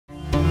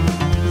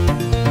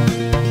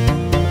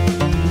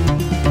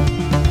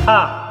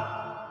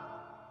Ha!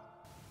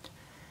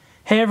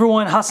 Hey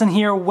everyone, Hassan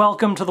here.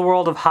 Welcome to the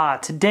world of Ha.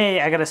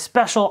 Today I got a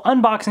special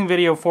unboxing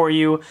video for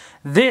you.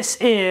 This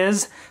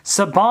is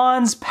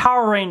Saban's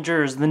Power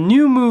Rangers, the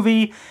new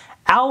movie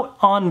out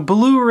on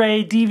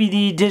Blu-ray,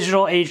 DVD,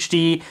 digital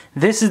HD.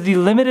 This is the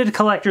limited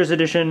collector's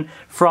edition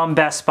from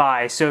Best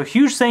Buy. So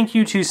huge thank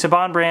you to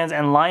Saban Brands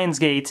and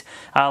Lionsgate.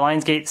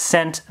 Lionsgate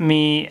sent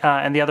me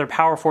and the other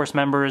Power Force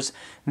members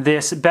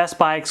this Best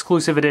Buy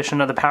exclusive edition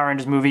of the Power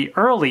Rangers movie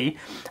early.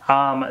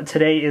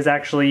 Today is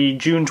actually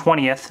June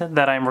 20th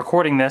that I'm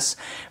recording this,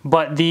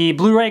 but the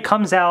Blu-ray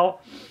comes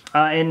out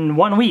in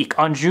 1 week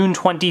on June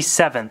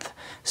 27th.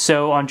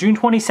 So on June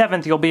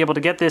 27th, you'll be able to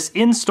get this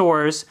in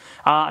stores.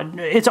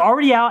 It's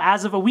already out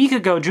as of a week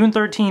ago, June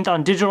 13th,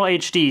 on digital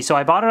HD. So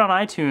I bought it on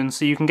iTunes,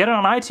 so you can get it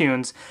on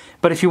iTunes.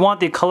 But if you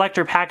want the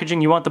collector packaging,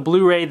 you want the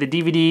Blu-ray, the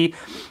DVD,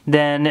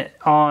 then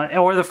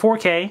or the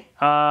 4K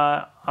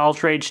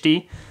Ultra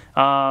HD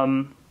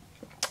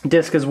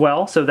disc as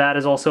well. So that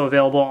is also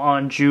available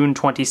on June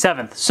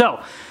 27th.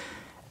 So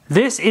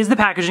this is the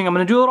packaging. I'm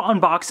going to do a little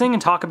unboxing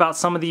and talk about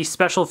some of the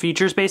special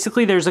features.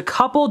 Basically, there's a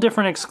couple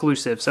different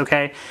exclusives,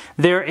 okay?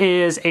 There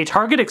is a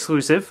Target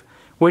exclusive,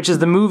 which is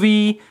the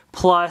movie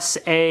plus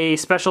a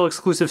special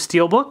exclusive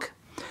steelbook.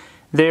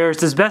 There's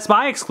this Best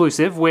Buy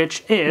exclusive,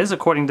 which is,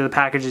 according to the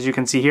packages you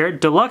can see here,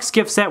 deluxe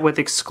gift set with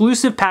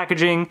exclusive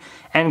packaging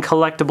and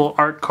collectible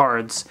art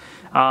cards.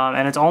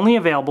 And it's only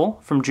available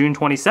from June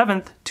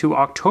 27th to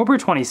October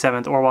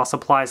 27th, or while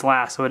supplies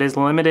last, so it is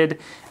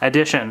limited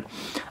edition.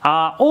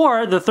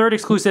 Or the third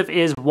exclusive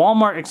is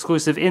Wal-Mart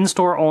exclusive,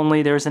 in-store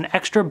only. There's an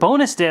extra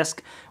bonus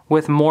disc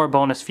with more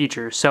bonus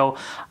features. So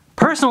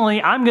personally,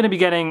 I'm going to be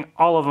getting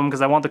all of them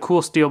because I want the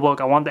cool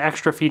steelbook, I want the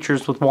extra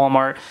features with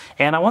Wal-Mart,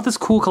 and I want this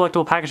cool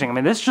collectible packaging. I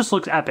mean, this just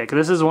looks epic.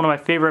 This is one of my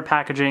favorite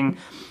packaging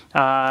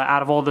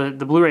out of all the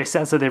Blu-ray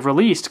sets that they've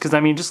released, because I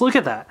mean, just look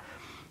at that.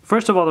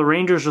 First of all, the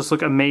Rangers just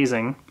look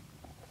amazing.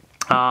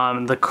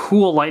 The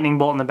cool lightning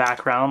bolt in the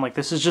background, like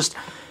this is just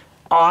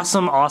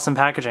awesome, awesome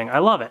packaging. I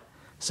love it.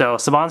 So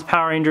Saban's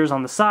Power Rangers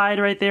on the side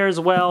right there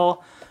as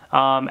well.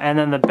 And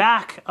then the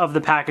back of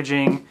the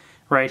packaging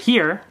right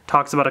here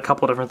talks about a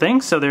couple different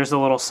things. So there's a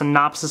little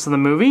synopsis of the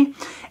movie,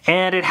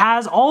 and it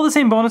has all the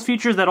same bonus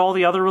features that all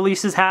the other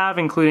releases have,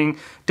 including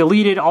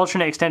deleted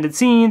alternate extended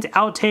scenes,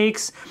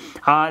 outtakes.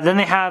 Then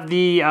they have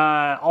the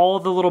all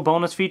the little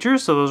bonus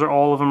features, so those are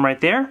all of them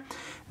right there.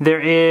 There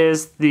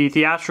is the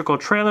theatrical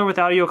trailer with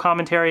audio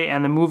commentary,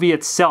 and the movie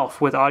itself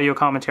with audio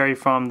commentary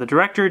from the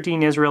director,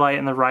 Dean Israelite,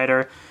 and the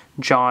writer,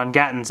 John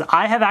Gattens.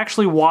 I have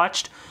actually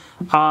watched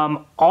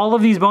all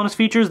of these bonus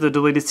features, the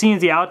deleted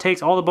scenes, the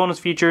outtakes, all the bonus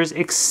features,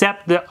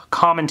 except the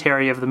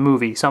commentary of the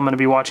movie. So I'm going to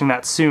be watching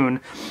that soon.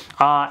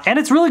 And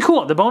it's really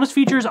cool. The bonus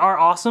features are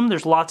awesome.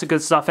 There's lots of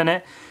good stuff in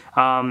it.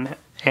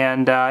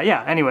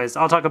 Yeah, anyways,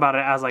 I'll talk about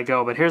it as I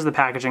go, but here's the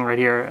packaging right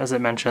here, as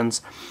it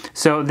mentions.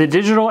 So the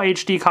digital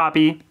HD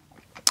copy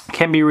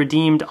can be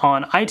redeemed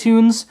on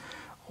iTunes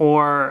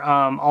or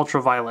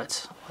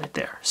Ultraviolet right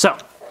there. So,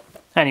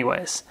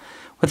 anyways,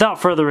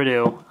 without further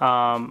ado,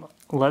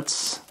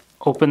 let's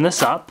open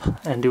this up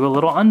and do a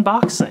little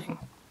unboxing.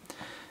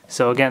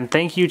 So again,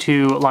 thank you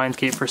to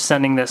Lionsgate for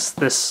sending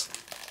this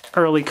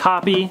early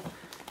copy.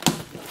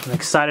 I'm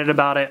excited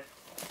about it.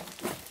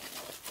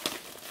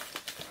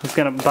 I was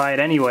gonna buy it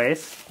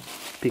anyways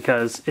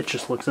because it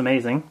just looks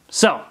amazing.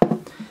 So,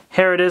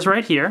 here it is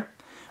right here.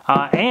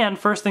 And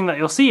first thing that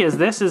you'll see is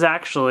this is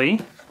actually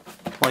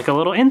like a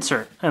little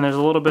insert, and there's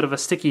a little bit of a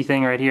sticky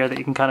thing right here that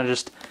you can kind of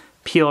just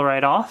peel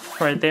right off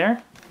right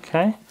there,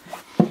 okay?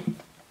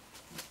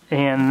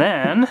 And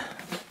then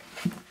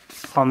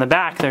on the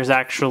back there's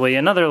actually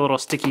another little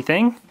sticky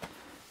thing,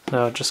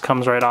 so it just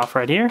comes right off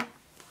right here.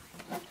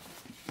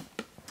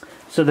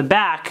 So the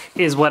back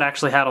is what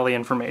actually had all the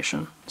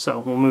information. So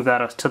we'll move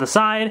that to the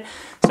side.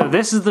 So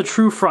this is the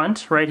true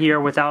front right here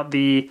without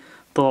the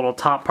little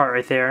top part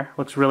right there.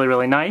 Looks really,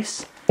 really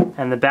nice.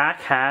 And the back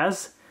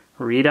has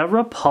Rita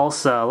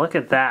Repulsa. Look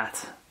at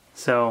that.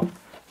 So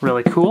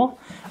really cool.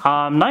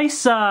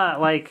 Nice,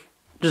 like,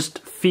 just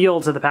feel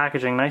to the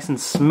packaging, nice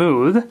and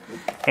smooth.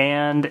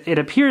 And it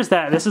appears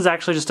that this is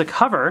actually just a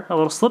cover, a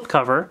little slip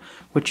cover,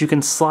 which you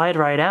can slide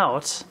right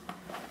out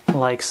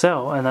like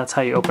so, and that's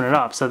how you open it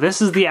up. So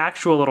this is the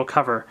actual little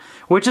cover,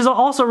 which is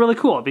also really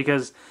cool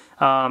because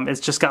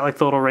it's just got like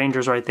the little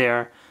Rangers right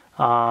there.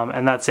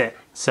 And that's it.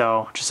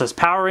 So it just says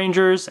Power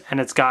Rangers, and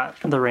it's got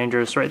the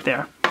Rangers right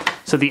there.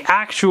 So the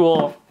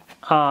actual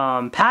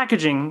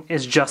packaging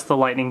is just the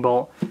lightning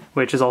bolt,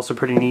 which is also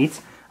pretty neat.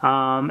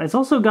 It's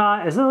also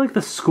got, is that like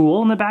the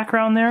school in the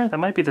background there? That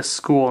might be the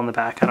school in the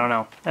back, I don't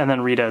know. And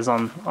then Rita is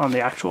on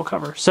the actual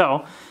cover.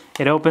 So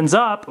it opens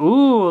up.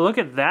 Ooh, look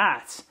at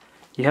that.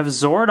 You have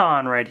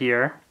Zordon right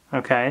here.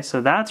 Okay,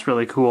 so that's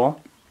really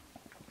cool.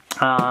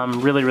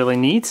 Really, really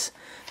neat.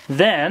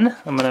 Then,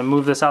 I'm going to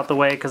move this out the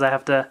way because I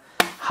have to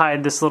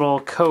hide this little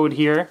code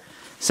here.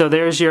 So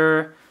there's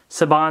your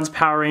Saban's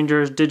Power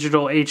Rangers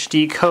digital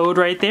HD code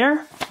right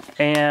there.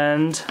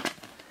 And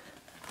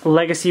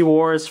Legacy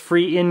Wars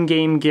free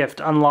in-game gift,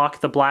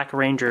 unlock the Black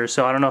Ranger.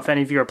 So I don't know if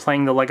any of you are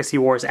playing the Legacy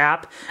Wars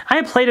app.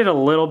 I played it a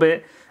little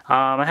bit.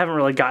 I haven't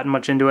really gotten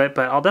much into it,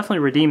 but I'll definitely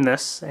redeem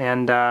this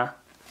and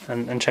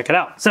check it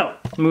out. So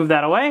move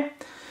that away.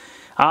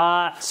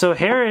 So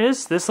here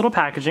is this little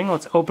packaging.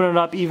 Let's open it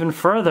up even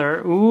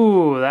further.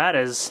 Ooh, that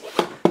is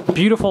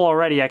beautiful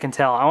already, I can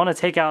tell. I want to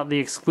take out the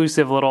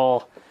exclusive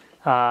little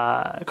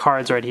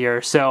cards right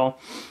here. So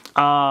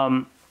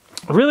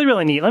really,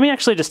 really neat. Let me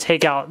actually just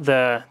take out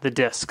the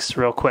discs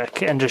real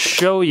quick and just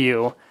show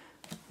you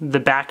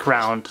the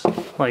background.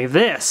 Like,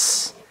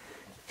 this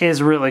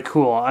is really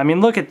cool. I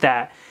mean, look at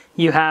that.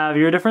 You have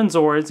your different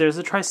Zords. There's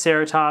the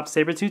Triceratops,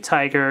 Saber-tooth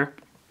Tiger.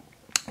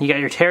 You got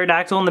your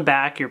Pterodactyl in the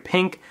back, your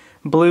pink,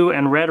 blue,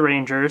 and red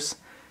Rangers.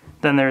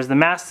 Then there's the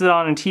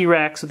Mastodon and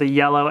T-Rex with the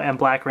yellow and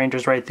black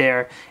Rangers right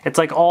there. It's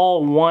like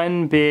all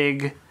one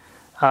big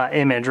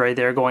image right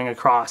there going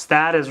across.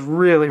 That is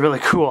really, really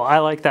cool. I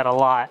like that a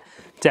lot.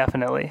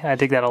 Definitely. I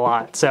dig that a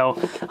lot. So,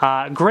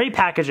 great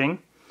packaging.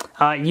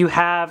 You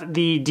have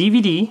the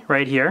DVD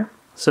right here.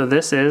 So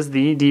this is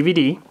the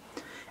DVD.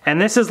 And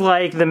this is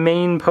like the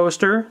main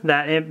poster,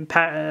 that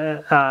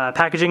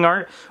packaging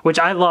art, which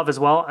I love as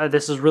well.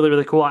 This is really,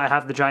 really cool. I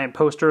have the giant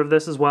poster of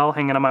this as well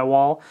hanging on my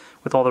wall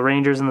with all the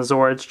Rangers and the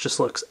Zords.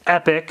 Just looks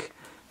epic.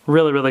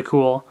 Really, really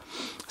cool.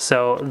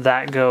 So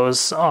that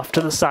goes off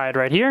to the side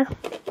right here.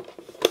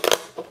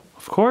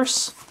 Of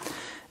course.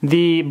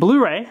 The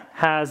Blu-ray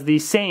has the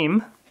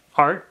same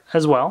art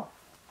as well.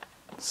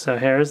 So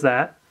here's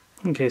that,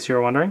 in case you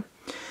were wondering.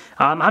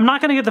 I'm not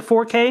going to get the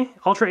 4K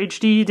Ultra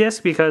HD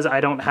disc because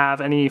I don't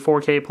have any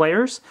 4K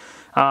players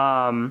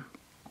or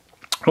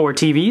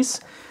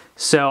TVs.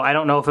 So I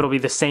don't know if it'll be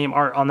the same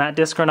art on that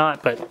disc or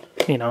not, but,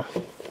 you know,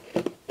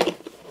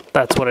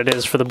 that's what it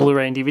is for the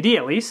Blu-ray and DVD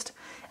at least.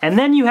 And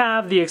then you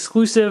have the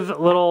exclusive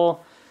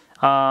little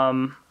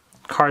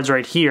cards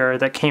right here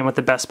that came with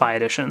the Best Buy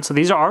edition. So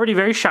these are already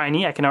very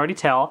shiny, I can already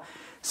tell.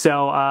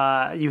 So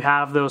you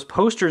have those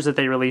posters that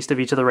they released of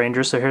each of the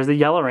Rangers. So here's the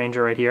Yellow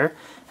Ranger right here.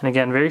 And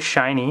again, very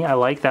shiny. I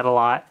like that a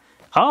lot.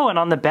 Oh, and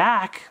on the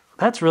back,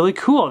 that's really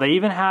cool. They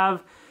even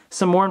have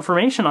some more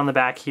information on the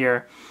back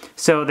here.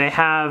 So they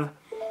have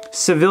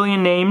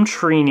civilian name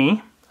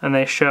Trini, and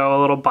they show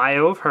a little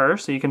bio of her.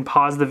 So you can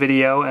pause the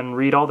video and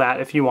read all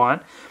that if you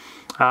want.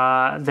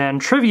 Then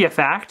trivia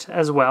fact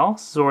as well,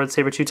 Zord,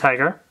 Saber-tooth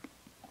Tiger.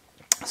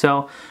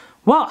 So,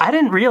 well, I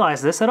didn't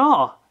realize this at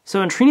all.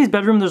 So in Trini's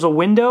bedroom, there's a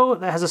window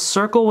that has a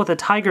circle with a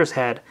tiger's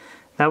head.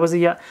 That was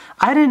I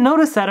didn't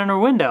notice that in her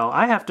window.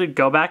 I have to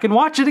go back and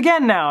watch it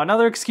again now.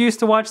 Another excuse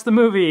to watch the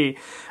movie.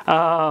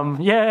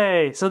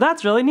 Yay. So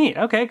that's really neat.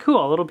 Okay,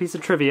 cool. A little piece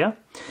of trivia.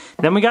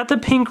 Then we got the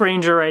Pink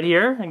Ranger right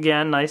here.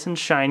 Again, nice and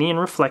shiny and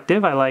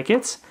reflective. I like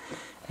it.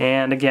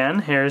 And again,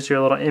 here's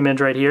your little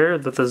image right here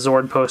with the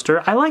Zord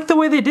poster. I like the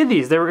way they did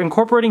these. They were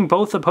incorporating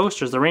both the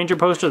posters, the Ranger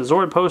poster, the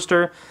Zord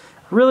poster.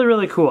 Really,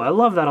 really cool. I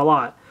love that a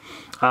lot.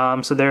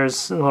 So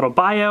there's a little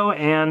bio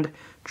and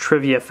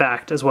trivia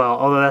fact as well.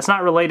 Although that's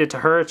not related to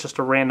her, it's just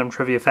a random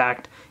trivia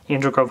fact.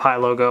 Angel Grove High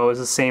logo is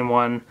the same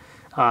one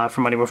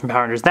from Mighty Morphin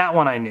Power Rangers. That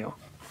one I knew.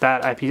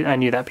 I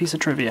knew that piece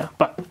of trivia.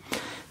 But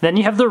then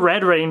you have the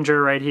Red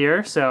Ranger right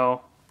here.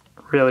 So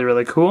really,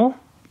 really cool.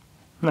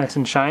 Nice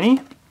and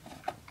shiny.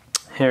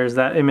 Here's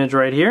that image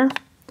right here.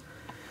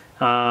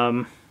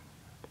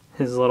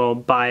 His little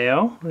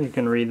bio. You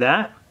can read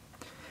that.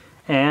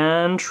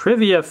 And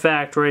trivia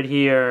fact right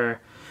here.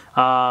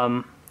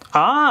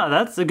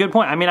 That's a good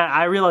point. I mean,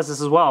 I realize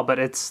this as well, but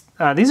it's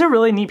these are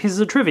really neat pieces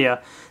of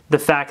trivia. The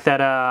fact that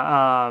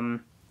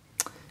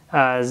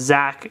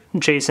Zach,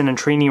 Jason, and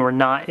Trini were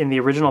not in the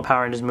original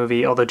Power Rangers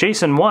movie, although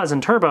Jason was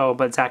in Turbo,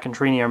 but Zach and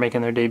Trini are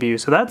making their debut.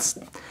 So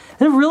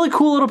they're really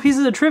cool little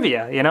pieces of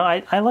trivia. You know,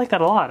 I like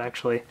that a lot,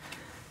 actually.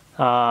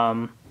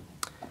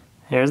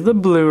 Here's the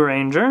Blue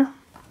Ranger.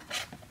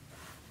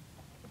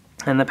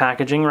 And the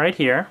packaging right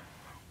here.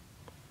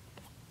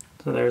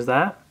 So there's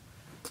that.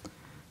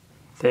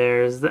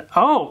 There's the,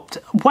 oh,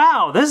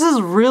 wow, this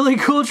is really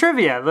cool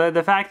trivia.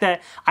 The fact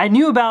that I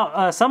knew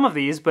about some of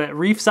these, but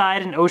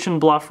Reefside and Ocean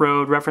Bluff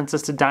Road,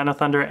 references to Dino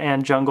Thunder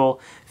and Jungle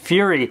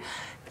Fury.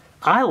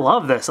 I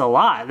love this a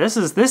lot.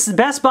 This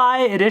Best Buy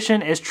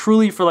edition is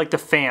truly for like the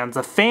fans.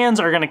 The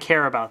fans are gonna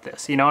care about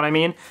this, you know what I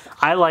mean?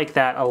 I like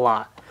that a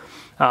lot.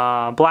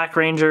 Black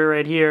Ranger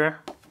right here.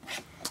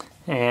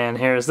 And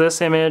here's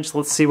this image.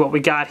 Let's see what we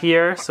got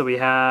here. So we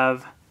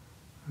have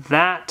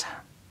that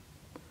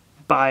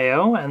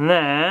bio, and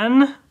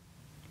then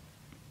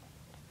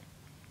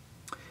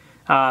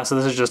so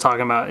this is just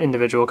talking about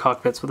individual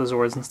cockpits with the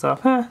Zords and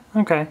stuff.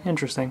 Okay,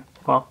 interesting.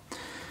 Well,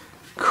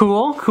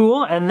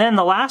 cool. And then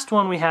the last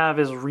one we have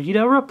is Rita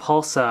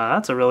Repulsa.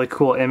 That's a really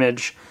cool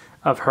image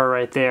of her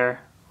right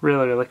there.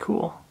 Really, really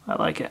cool. I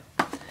like it.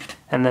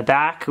 And the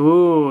back,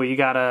 ooh, you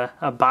got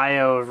a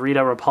bio of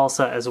Rita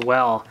Repulsa as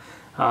well.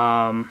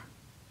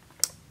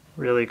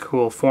 Really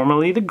cool.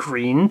 Formerly the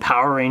Green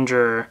Power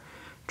Ranger.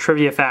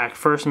 Trivia fact,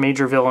 first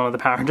major villain of the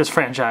Power Rangers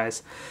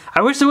franchise.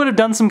 I wish they would have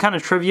done some kind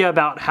of trivia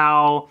about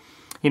how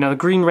you know, the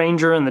Green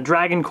Ranger and the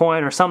Dragon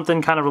Coin or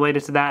something kind of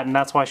related to that, and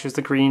that's why she was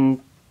the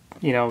Green,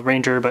 you know,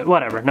 Ranger, but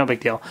whatever, no big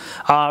deal.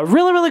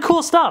 Really, really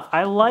cool stuff.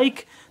 I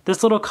like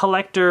this little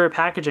collector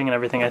packaging and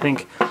everything. I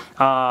think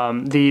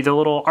the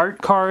little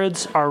art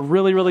cards are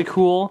really, really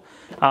cool.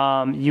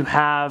 You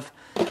have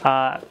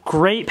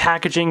great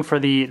packaging for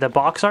the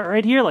box art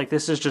right here. Like,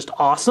 this is just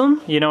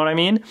awesome, you know what I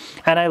mean?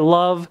 And I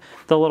love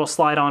the little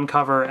slide-on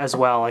cover as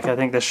well. Like, I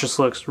think this just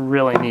looks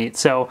really neat.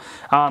 So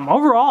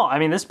overall, I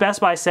mean, this Best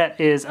Buy set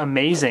is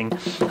amazing.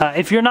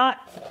 If you're not,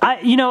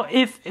 you know,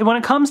 when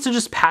it comes to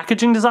just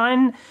packaging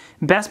design,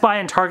 Best Buy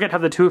and Target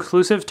have the two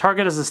exclusive.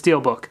 Target is a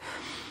Steelbook.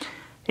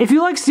 If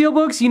you like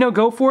steelbooks, you know,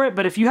 go for it,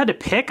 but if you had to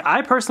pick,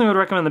 I personally would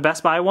recommend the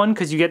Best Buy one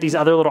because you get these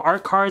other little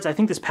art cards. I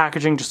think this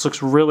packaging just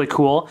looks really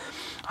cool.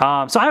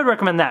 So I would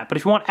recommend that, but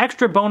if you want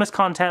extra bonus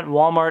content,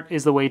 Walmart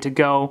is the way to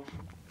go.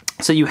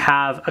 So you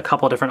have a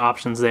couple different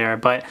options there.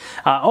 But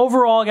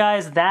overall,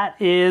 guys,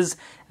 that is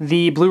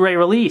the Blu-ray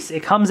release.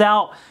 It comes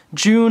out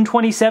June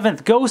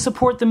 27th. Go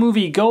support the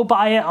movie. Go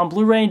buy it on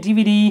Blu-ray and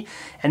DVD.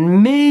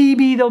 And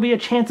maybe there'll be a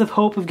chance of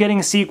hope of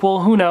getting a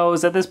sequel. Who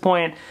knows? At this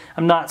point,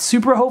 I'm not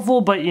super hopeful,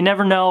 but you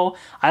never know.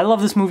 I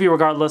love this movie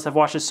regardless. I've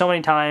watched it so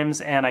many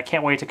times, and I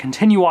can't wait to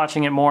continue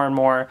watching it more and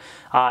more.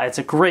 It's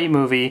a great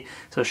movie.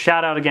 So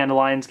shout out again to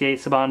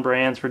Lionsgate, Saban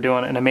Brands for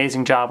doing an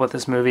amazing job with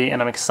this movie,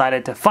 and I'm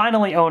excited to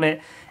finally own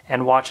it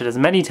and watch it as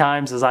many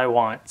times as I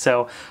want.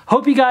 So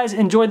hope you guys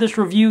enjoyed this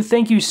review.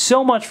 Thank you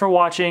so much for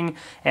watching,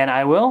 and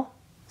I will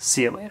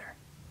see you later.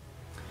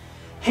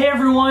 Hey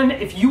everyone,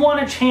 if you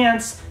want a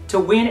chance to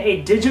win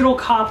a digital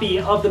copy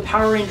of the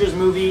Power Rangers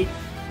movie,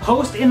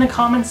 post in the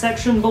comment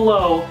section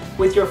below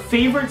with your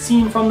favorite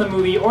scene from the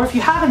movie, or if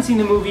you haven't seen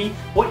the movie,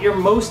 what you're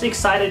most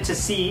excited to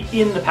see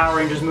in the Power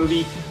Rangers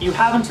movie. You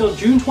have until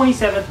June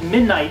 27th,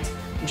 midnight,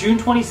 June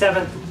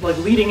 27th, like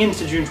leading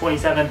into June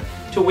 27th,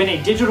 to win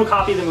a digital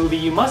copy of the movie.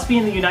 You must be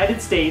in the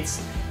United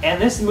States, and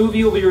this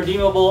movie will be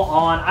redeemable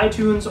on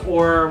iTunes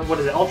or, what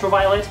is it,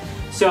 Ultraviolet.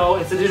 So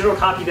it's a digital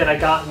copy that I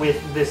got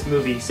with this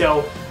movie.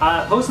 So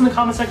post in the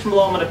comment section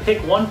below. I'm going to pick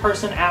one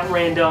person at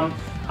random.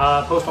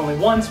 Post only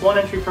once, one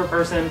entry per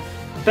person.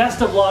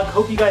 Best of luck.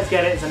 Hope you guys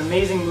get it. It's an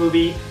amazing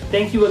movie.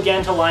 Thank you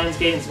again to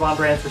Lionsgate and Saban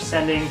Brands for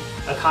sending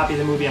a copy of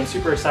the movie. I'm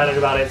super excited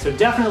about it. So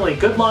definitely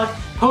good luck.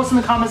 Post in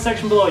the comment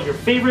section below your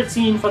favorite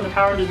scene from the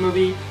Power Rangers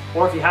movie,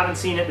 or if you haven't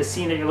seen it, the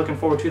scene that you're looking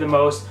forward to the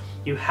most.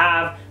 You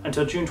have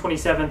until June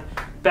 27th.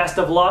 Best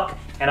of luck,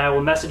 and I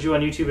will message you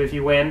on YouTube if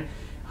you win.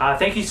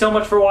 Thank you so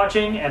much for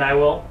watching, and I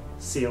will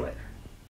see you later.